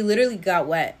was like, she literally got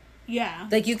wet. Yeah.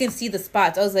 Like, you can see the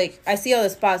spots. I was like, I see all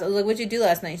the spots. I was like, what'd you do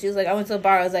last night? She was like, I went to the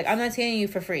bar. I was like, I'm not tanning you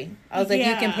for free. I was like,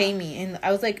 you can pay me. And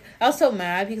I was like, I was so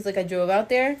mad because, like, I drove out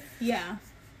there. Yeah.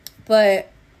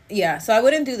 But, yeah, so I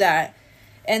wouldn't do that.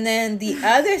 And then the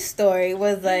other story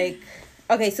was like,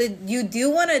 okay, so you do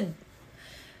want to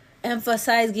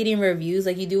emphasize getting reviews.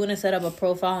 Like, you do want to set up a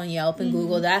profile on Yelp and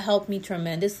Google. That helped me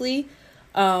tremendously,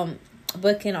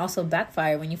 but can also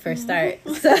backfire when you first start.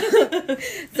 So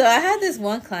I had this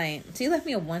one client. She left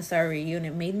me a 1-star review, and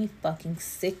it made me fucking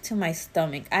sick to my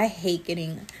stomach. I hate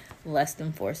getting less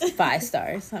than 5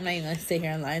 stars. I'm not even gonna sit here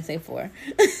and lie and say 4.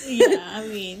 Yeah, I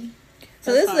mean,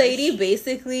 so this lady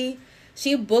basically,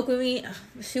 she booked with me.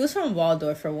 She was from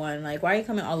Waldorf, for one. Like, why are you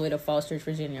coming all the way to Falls Church,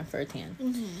 Virginia for a tan?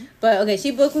 But, okay,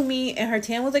 she booked with me, and her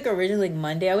tan was, like, originally, like,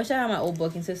 Monday. I wish I had my old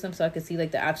booking system so I could see,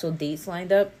 like, the actual dates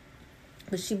lined up.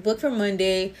 But she booked for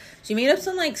Monday. She made up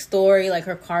some, like, story, like,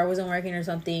 her car wasn't working or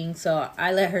something. So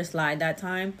I let her slide that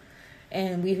time,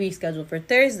 and we rescheduled for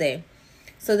Thursday.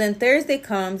 So then Thursday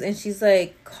comes, and she's,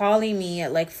 like, calling me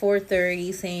at, like,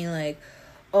 4:30 saying, like,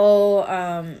 oh,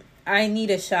 I need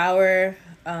a shower.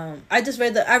 I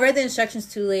read the instructions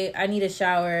too late. I need a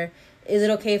shower. Is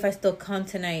it okay if I still come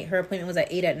tonight? Her appointment was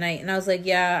at 8 at night. And I was like,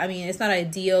 yeah, I mean, it's not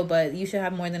ideal, but you should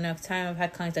have more than enough time. I've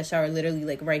had clients that shower literally,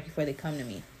 like, right before they come to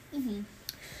me.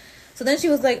 So then she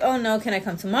was like, oh no, can I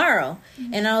come tomorrow?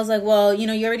 And I was like, well, you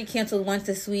know, you already canceled once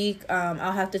this week.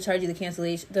 I'll have to charge you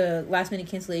the last minute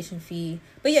cancellation fee.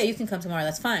 But yeah, you can come tomorrow.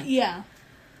 That's fine. Yeah.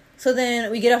 So then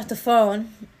we get off the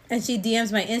phone, and she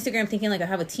DMs my Instagram thinking, like, I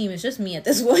have a team. It's just me at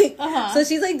this point. So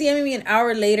she's, like, DMing me an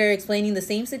hour later explaining the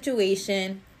same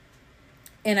situation.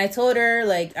 And I told her,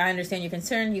 like, I understand your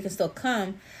concern. You can still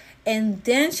come. And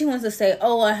then she wants to say,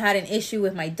 oh, I had an issue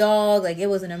with my dog. Like, it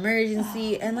was an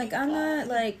emergency. And, like, I'm not,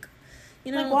 like,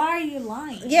 you know. Like, why are you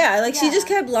lying? Yeah, like, she just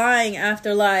kept lying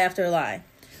after lie after lie.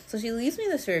 So she leaves me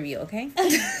this review, okay?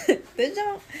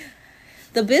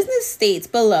 The business states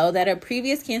below that a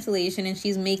previous cancellation, and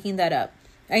she's making that up.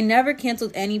 I never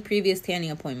canceled any previous tanning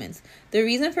appointments. The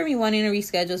reason for me wanting to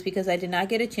reschedule is because I did not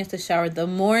get a chance to shower the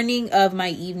morning of my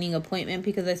evening appointment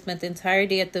because I spent the entire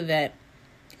day at the vet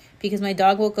because my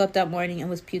dog woke up that morning and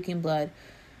was puking blood.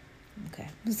 Okay.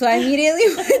 So I immediately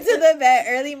went to the vet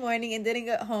early morning and didn't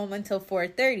get home until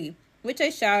 4:30, which I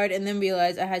showered and then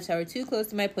realized I had showered too close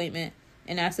to my appointment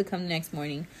and asked to come the next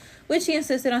morning, which she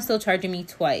insisted on still charging me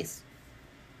twice.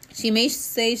 She may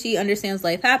say she understands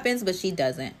life happens, but she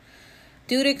doesn't.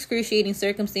 Due to excruciating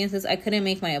circumstances, I couldn't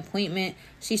make my appointment.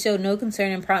 She showed no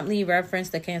concern and promptly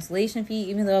referenced the cancellation fee,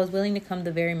 even though I was willing to come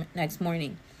the very next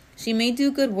morning. She may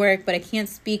do good work, but I can't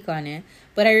speak on it.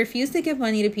 But I refuse to give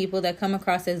money to people that come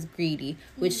across as greedy,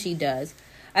 which she does.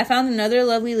 I found another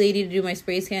lovely lady to do my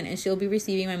spray tan, and she'll be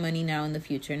receiving my money now in the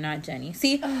future, not Jenny.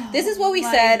 See, this is what we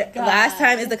said last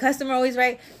time. Is the customer always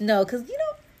right? No, because,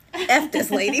 F this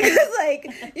lady. Because,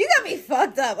 you got me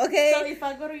fucked up, okay? So if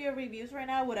I go to your reviews right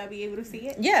now, would I be able to see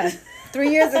it? Yeah. 3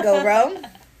 years ago, bro.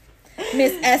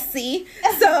 Miss SC.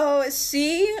 So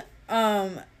she,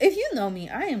 if you know me,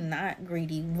 I am not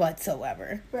greedy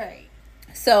whatsoever. Right.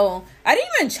 So I didn't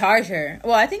even charge her.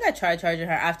 Well, I think I tried charging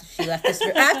her after she left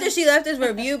this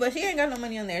review, but she ain't got no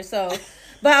money on there. So,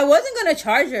 but I wasn't gonna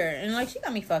charge her, and she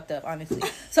got me fucked up, honestly.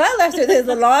 So I left her this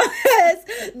long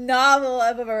ass novel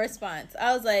of a response.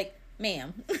 I was like,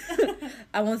 "Ma'am,"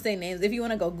 I won't say names. If you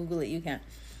want to go Google it, you can.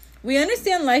 We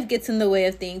understand life gets in the way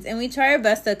of things, and we try our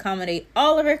best to accommodate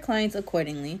all of our clients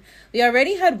accordingly. We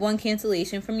already had one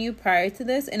cancellation from you prior to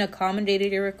this and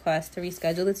accommodated your request to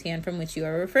reschedule the tan from which you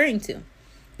are referring to.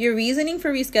 Your reasoning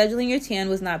for rescheduling your tan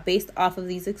was not based off of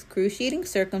these excruciating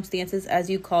circumstances, as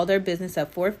you called our business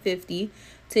at 4:50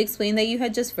 to explain that you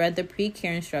had just read the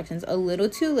pre-care instructions a little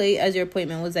too late as your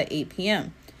appointment was at 8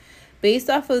 p.m. Based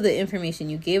off of the information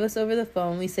you gave us over the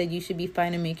phone, we said you should be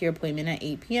fine to make your appointment at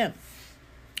 8 p.m.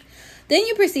 Then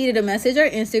you proceeded to message our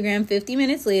Instagram 50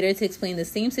 minutes later to explain the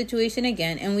same situation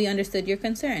again, and we understood your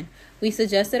concern. We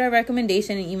suggested our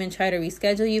recommendation and even tried to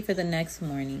reschedule you for the next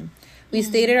morning. We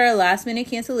stated our last-minute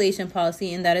cancellation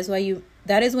policy, and that is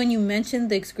when you mentioned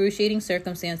the excruciating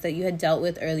circumstance that you had dealt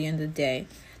with earlier in the day.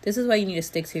 This is why you need to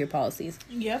stick to your policies.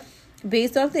 Yep.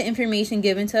 Based off the information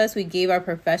given to us, we gave our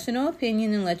professional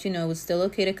opinion and let you know it was still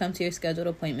okay to come to your scheduled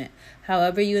appointment.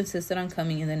 However, you insisted on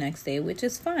coming in the next day, which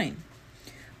is fine.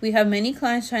 We have many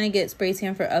clients trying to get spray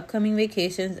tan for upcoming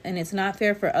vacations, and it's not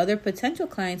fair for other potential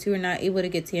clients who are not able to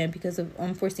get tan because of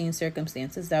unforeseen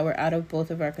circumstances that were out of both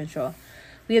of our control.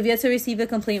 We have yet to receive a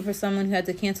complaint for someone who had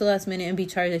to cancel last minute and be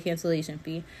charged a cancellation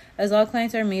fee, as all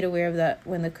clients are made aware of that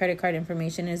when the credit card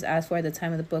information is asked for at the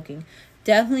time of the booking.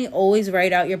 Definitely always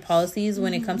write out your policies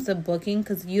when it comes to booking,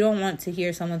 because you don't want to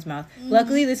hear someone's mouth.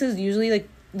 Luckily, this is usually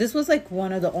this was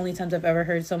one of the only times I've ever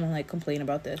heard someone complain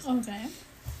about this. Okay.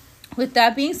 With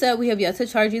that being said, we have yet to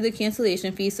charge you the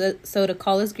cancellation fee, so to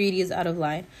call us greedy is out of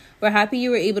line. We're happy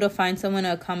you were able to find someone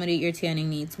to accommodate your tanning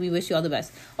needs. We wish you all the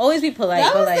best. Always be polite.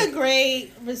 That was a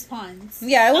great response.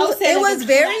 Yeah,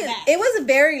 it was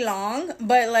very long,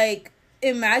 but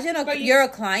imagine you're a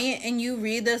client and you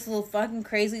read this little fucking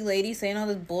crazy lady saying all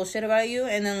this bullshit about you,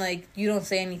 and then you don't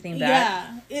say anything back.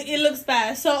 Yeah, it looks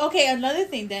bad. So okay, another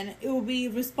thing then, it will be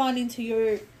responding to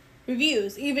your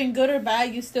reviews, even good or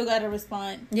bad. You still gotta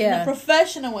respond in a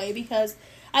professional way, because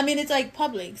it's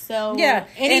public, so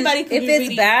anybody could. If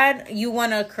it's bad, you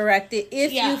want to correct it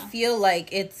if you feel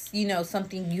like it's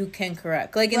something you can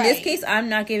correct. In this case, I'm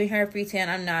not giving her a free tan.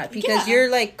 I'm not, because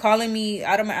you're calling me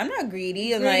out of my. I'm not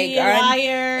greedy and liar,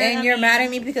 and you're mad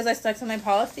at me because I stuck to my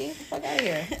policy. Get the fuck out of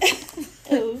here.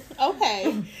 Ooh,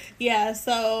 okay. Yeah,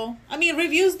 so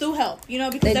reviews do help,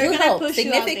 because they they're gonna help push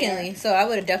significantly. You out there. So I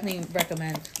would definitely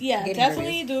recommend. Yeah,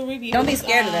 definitely do reviews. Don't be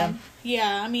scared of them.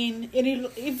 Yeah,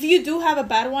 if you do have a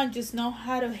bad one, just know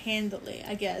how to handle it,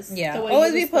 I guess. Yeah,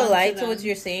 always be polite to what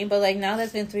you're saying, but now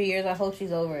that's been 3 years, I hope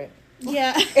she's over it.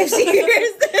 Yeah. If she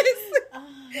hears this.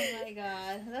 Oh my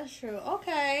god, that's true.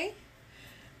 Okay.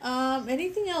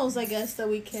 Anything else, I guess, that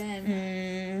we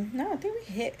can... No, I think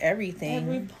we hit everything.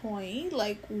 Every point,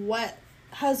 what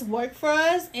has worked for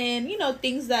us, and,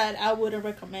 things that I wouldn't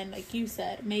recommend, like you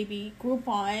said, maybe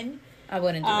Groupon. I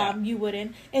wouldn't do that. You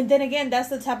wouldn't. And then again, that's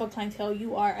the type of clientele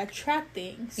you are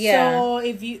attracting. Yeah. So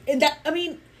if you... And that,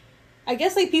 I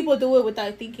guess, people do it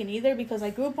without thinking either, because,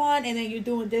 Groupon, and then you're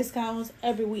doing discounts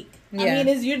every week. Yeah.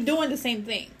 You're doing the same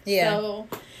thing. Yeah. So...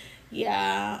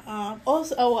 Yeah.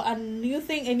 Also, a new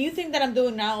thing that I'm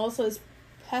doing now also is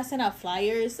passing out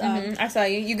flyers. I saw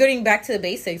you. You're getting back to the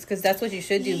basics, because that's what you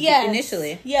should do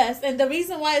initially. Yes, and the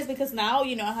reason why is because now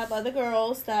I have other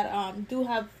girls that do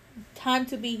have time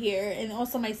to be here, and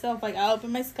also myself. I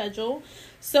open my schedule,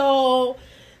 so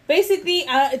basically,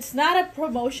 it's not a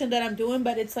promotion that I'm doing,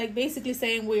 but it's like basically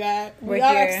saying we are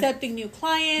accepting new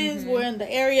clients. We're in the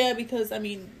area because, I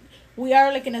mean, we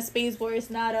are like in a space where it's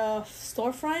not a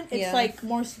storefront. It's like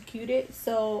more secluded.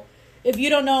 So if you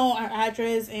don't know our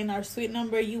address and our suite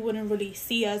number, you wouldn't really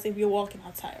see us if you're walking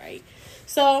outside, right?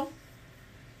 So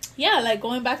yeah, like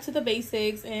going back to the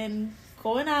basics and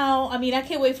going out. I mean, I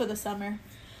can't wait for the summer.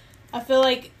 I feel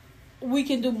like we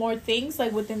can do more things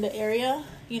like within the area,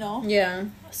 you know? Yeah.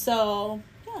 So,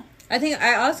 yeah. I think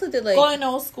I also did like... Going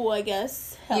old school, I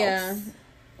guess, helps. Yeah.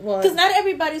 Well, because not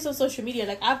everybody's on social media.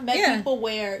 Like, I've met people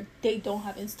where they don't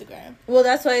have Instagram. Well,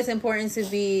 that's why it's important to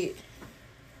be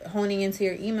honing into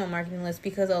your email marketing list,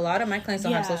 because a lot of my clients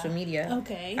don't have social media.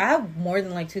 Okay. I have more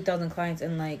than like 2,000 clients,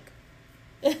 and like...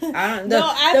 I don't.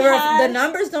 The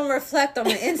numbers don't reflect on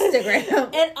my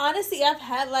Instagram. And honestly, I've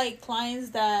had like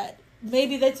clients that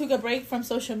maybe they took a break from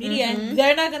social media and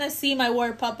they're not gonna see my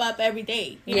word pop up every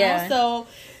day. You know, so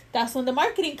that's when the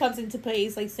marketing comes into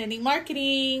place, like sending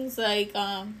marketings, like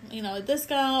you know, a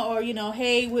discount, or you know,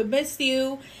 hey, we missed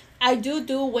you. I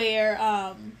do where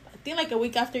I think like a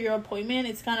week after your appointment,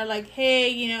 it's kind of like, hey,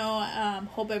 you know,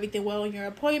 hope everything well in your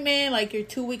appointment. Like your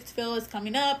 2 weeks fill is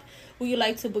coming up. Would you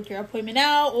like to book your appointment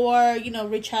out, or you know,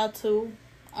 reach out to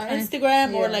our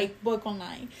Instagram or like book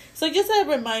online? So just a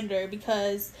reminder,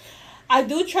 because I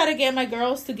do try to get my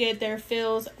girls to get their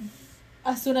fills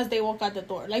as soon as they walk out the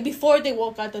door, like before they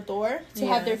walk out the door, to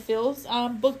have their fills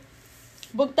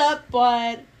booked up.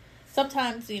 But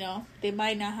sometimes, you know, they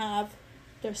might not have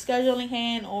their schedule in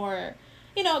hand, or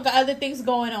you know, got other things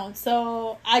going on.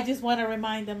 So I just want to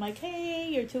remind them, like,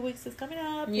 hey, your 2 weeks is coming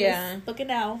up. Let's book it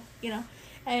now, you know.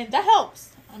 And that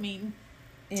helps. I mean,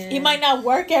 it might not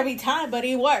work every time, but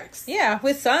it works. Yeah,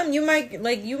 with some, you might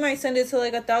send it to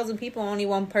like 1,000 people, only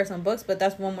one person books, but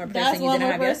that's one more person you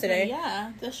didn't have yesterday.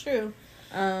 Yeah, that's true.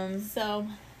 So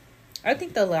I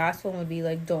think the last one would be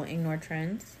like, don't ignore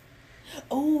trends.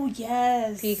 Oh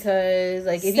yes, because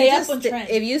like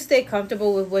if you stay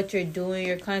comfortable with what you're doing,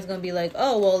 your client's gonna be like,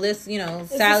 oh well, this, you know,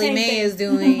 it's Sally Mae is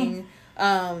doing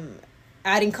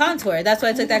adding contour. That's why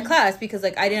I took that class, because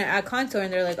like I didn't add contour,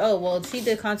 and they're like, oh well, she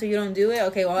did contour, you don't do it.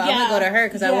 Okay, well I'm gonna go to her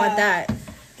because I want that.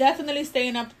 Definitely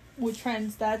staying up with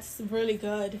trends. That's really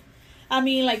good. I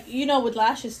mean, like, you know, with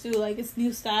lashes too, like it's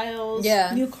new styles,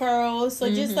 new curls. So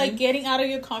just like getting out of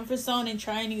your comfort zone and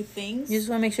trying new things. You just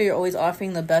want to make sure you're always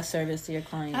offering the best service to your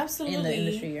client. Absolutely. In the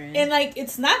industry you're in. And like,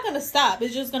 it's not going to stop.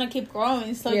 It's just going to keep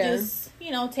growing. So just,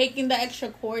 you know, taking the extra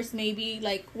course, maybe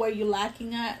like where you're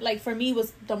lacking at. Like for me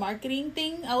was the marketing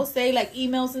thing, I would say, like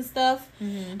emails and stuff.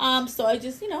 So I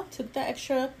just, you know, took the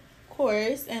extra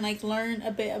course and like learned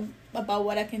a bit about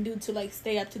what I can do to like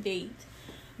stay up to date.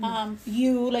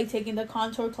 You like taking the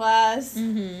contour class.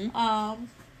 I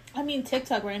mean,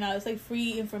 TikTok right now is like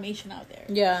free information out there.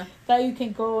 Yeah, that you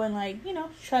can go and like, you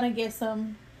know, try to get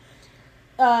some,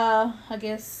 I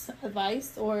guess,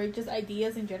 advice or just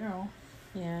ideas in general.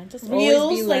 Yeah, just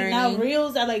reels. Like now,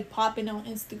 reels are like popping on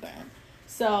Instagram.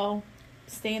 So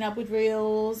staying up with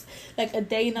reels, like a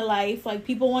day in the life. Like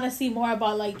people want to see more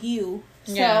about like you.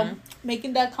 So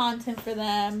making that content for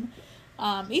them.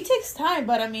 It takes time,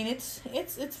 but I mean, it's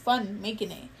fun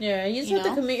making it. Yeah, you just have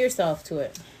to commit yourself to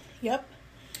it. Yep.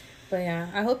 But yeah,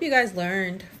 I hope you guys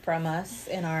learned from us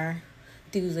in our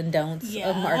do's and don'ts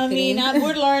of marketing. I mean,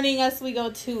 we're learning as we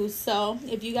go too. So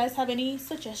if you guys have any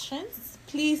suggestions,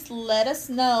 please let us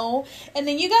know. And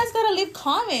then you guys gotta leave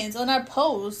comments on our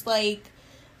posts. Like,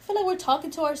 I feel like we're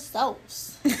talking to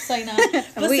ourselves. Like, no.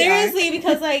 But seriously,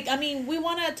 because like, I mean, we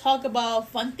want to talk about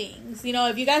fun things. You know,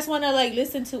 if you guys want to like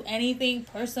listen to anything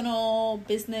personal,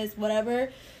 business,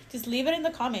 whatever, just leave it in the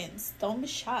comments. Don't be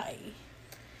shy.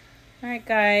 All right,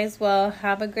 guys. Well,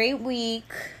 have a great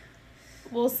week.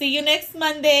 We'll see you next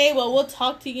Monday. Well, we'll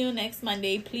talk to you next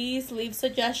Monday. Please leave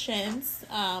suggestions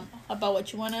about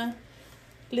what you want to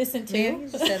listen to. You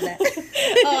said that.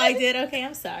 Oh, I did? Okay,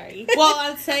 I'm sorry. Well,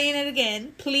 I'm saying it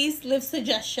again. Please leave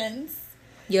suggestions.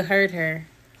 You heard her.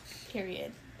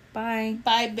 Period. Bye.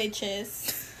 Bye,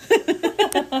 bitches.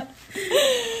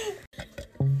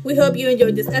 We hope you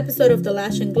enjoyed this episode of The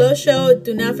Lash and Glow Show.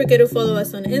 Do not forget to follow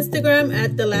us on Instagram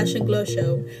at The Lash and Glow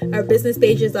Show. Our business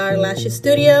pages are Lashes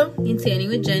Studio and Tanning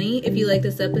with Jenny. If you like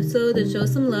this episode, then show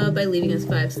some love by leaving us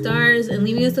 5 stars and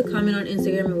leaving us a comment on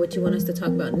Instagram on what you want us to talk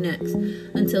about next.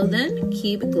 Until then,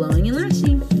 keep glowing and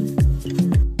lashing.